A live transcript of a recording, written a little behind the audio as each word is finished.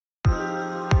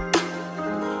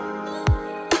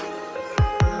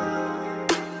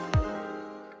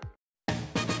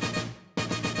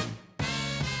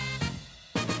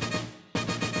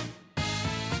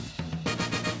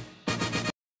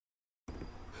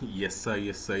Yes, sir,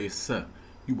 yes, sir, yes, sir.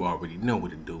 You already know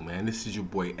what to do, man. This is your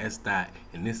boy E.s.d.o.t,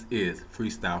 and this is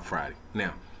Freestyle Friday.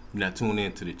 Now, you're not tuned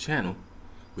in to the channel,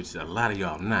 which a lot of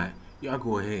y'all not. Y'all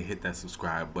go ahead and hit that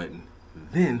subscribe button.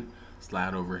 Then,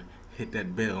 slide over, hit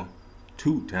that bell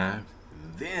 2 times.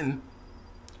 Then,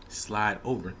 slide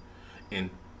over and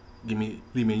leave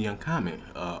me a young comment.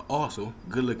 Also,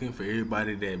 good looking for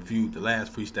everybody that viewed the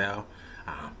last freestyle.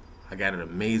 I got an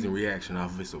amazing reaction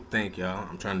off of it, so thank y'all.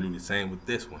 I'm trying to do the same with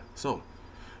this one. So,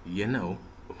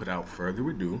 without further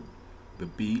ado, the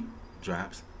beat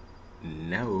drops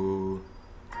now.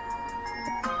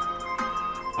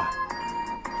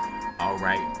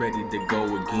 Alright, ready to go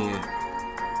again.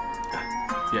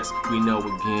 Yes, we know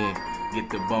again. Get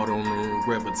the boat on the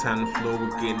river, time to flow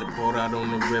again. The boat out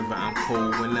on the river, I'm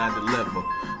cold when I deliver.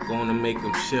 Gonna make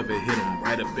them shiver, hit them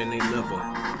right up in their liver.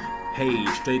 Hey,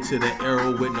 straight to the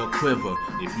arrow with no quiver.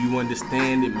 If you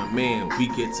understand it, my man, we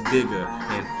gets bigger.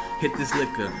 And hit this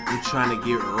liquor, I'm trying to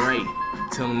get right.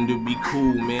 Tell them to be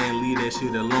cool, man, leave that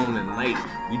shit alone at night.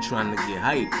 We trying to get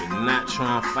hype and not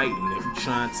trying to fight. And if you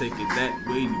trying to take it that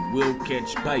way, you will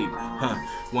catch pipe.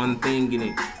 One thing in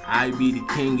it, I be the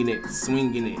king in it,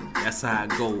 swinging it. That's how I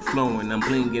go, flowing, I'm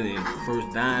blinging it.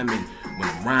 First diamond, when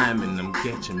I'm rhyming, I'm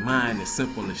catching mine. It's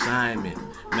simple as rhyming.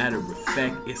 Matter of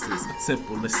fact, it's as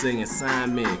simple as saying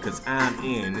sign me, cause I'm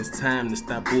in. It's time to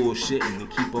stop bullshitting and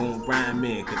keep on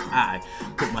rhyming, cause I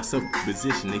put myself in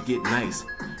position to get nice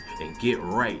and get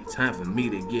right. Time for me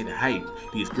to get hype.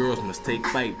 These girls must take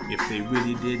fight. If they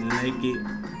really didn't like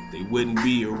it, they wouldn't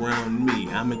be around me.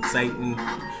 I'm exciting.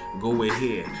 Go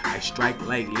ahead. I strike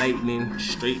like lightning,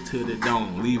 straight to the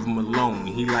dome. Leave him alone.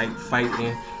 He like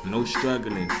fighting, no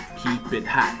struggling. Keep it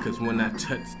hot, cause when I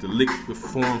touch the liquid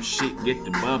form, shit get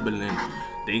the bubbling.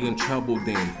 They in trouble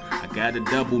then. I got a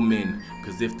double mint,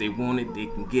 cause if they want it, they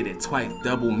can get it twice,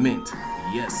 double mint.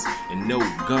 Yes, and no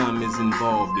gum is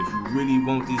involved. If you really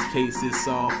want these cases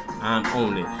solved, I'm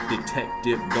on it.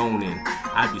 Detective Gonin,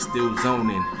 I be still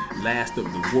zoning. Last of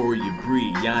the warrior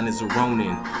breed, Giannis a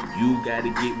Ronin. You gotta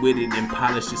get with it and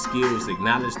polish your skills.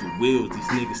 Acknowledge the wheels, these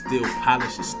niggas still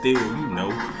polish it still. You know,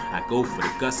 I go for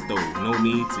the gusto. No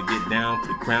need to get down to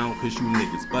the ground, cause you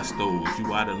niggas bustos.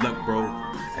 You out of luck, bro.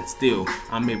 And still,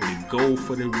 I'm able to go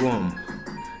for the room.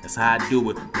 That's how I do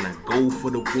it. When I go for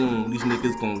the womb, these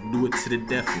niggas gon' do it to the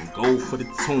death and go for the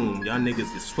tomb. Y'all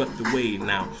niggas get swept away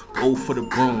now. Go for the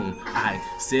broom. I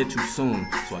said too soon,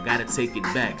 so I gotta take it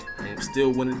back. I am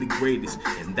still one of the greatest,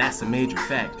 and that's a major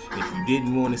fact. If you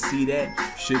didn't want to see that,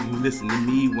 you shouldn't listen to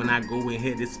me when I go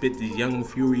ahead and spit this young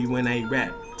fury when I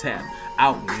rap. Tap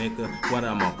out, nigga, what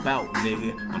I'm about,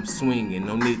 nigga. I'm swinging,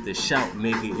 no need to shout,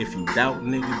 nigga. If you doubt,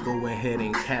 nigga, go ahead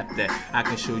and cap that. I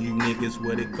can show you niggas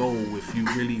where to go if you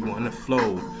really wanna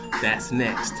flow. That's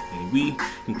next, and we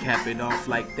can cap it off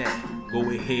like that.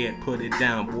 Go ahead, put it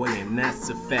down, boy, and that's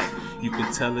a fact. You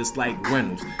can tell it's like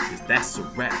Reynolds, cause that's a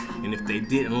rap. And if they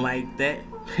didn't like that,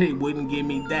 they wouldn't give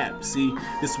me that. See,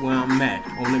 this is where I'm at,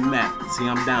 on the map. See,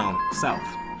 I'm down south.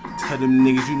 Tell them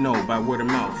niggas you know by word of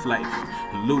mouth, like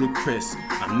ludicrous.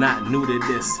 I'm not new to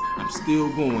this. I'm still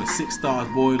going 6 stars,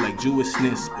 boy, like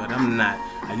Jewishness, but I'm not.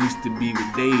 I used to be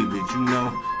with David, you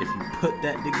know. If you put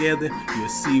that together, you'll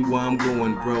see where I'm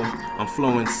going, bro. I'm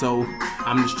flowing, so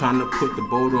I'm just trying to put the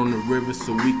boat on the river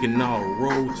so we can all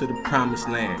roll to the promised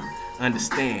land.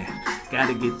 Understand?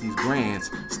 Gotta get these grands.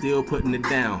 Still putting it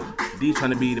down. D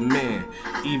trying to be the man,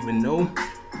 even though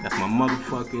that's my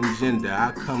motherfucking agenda.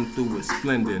 I come through with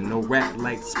splendor, no rap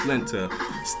like Splinter.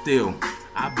 Still,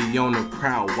 I be on the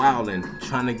prowl wildin',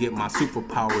 trying to get my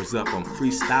superpowers up. I'm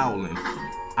freestyling,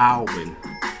 owling.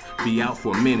 Be out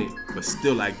for a minute, but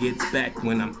still I gets back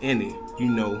when I'm in it. You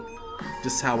know,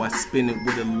 just how I spin it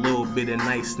with a little bit of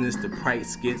niceness. The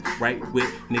price gets right with,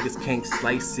 niggas can't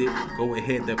slice it. Go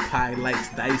ahead, the pie likes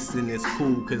dicing. It's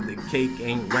cool, cause the cake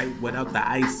ain't right without the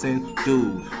icing.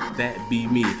 Dude, that be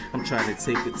me. I'm trying to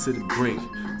take it to the brink.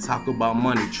 Talk about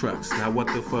money trucks. Now what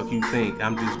the fuck you think?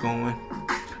 I'm just going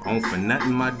on for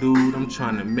nothing, my dude. I'm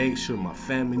trying to make sure my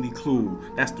family clue.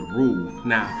 That's the rule.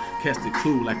 Now, catch the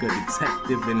clue like a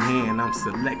detective in hand. I'm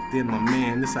selecting my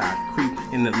man. This how I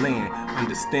creep in the land.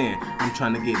 Understand? I'm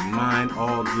trying to get mine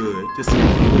all good. Just so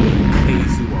good. In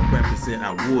case who I represent,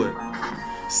 I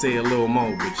would say a little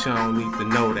more, but y'all don't need to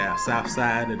know that. South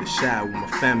side of the Shy where my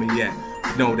family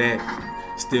at. Know that.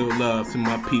 Still love to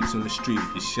my peeps on the street.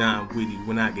 It's shine witty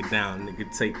when I get down.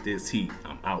 Nigga, take this heat.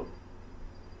 I'm out.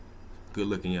 Good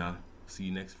looking, y'all. See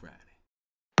you next Friday.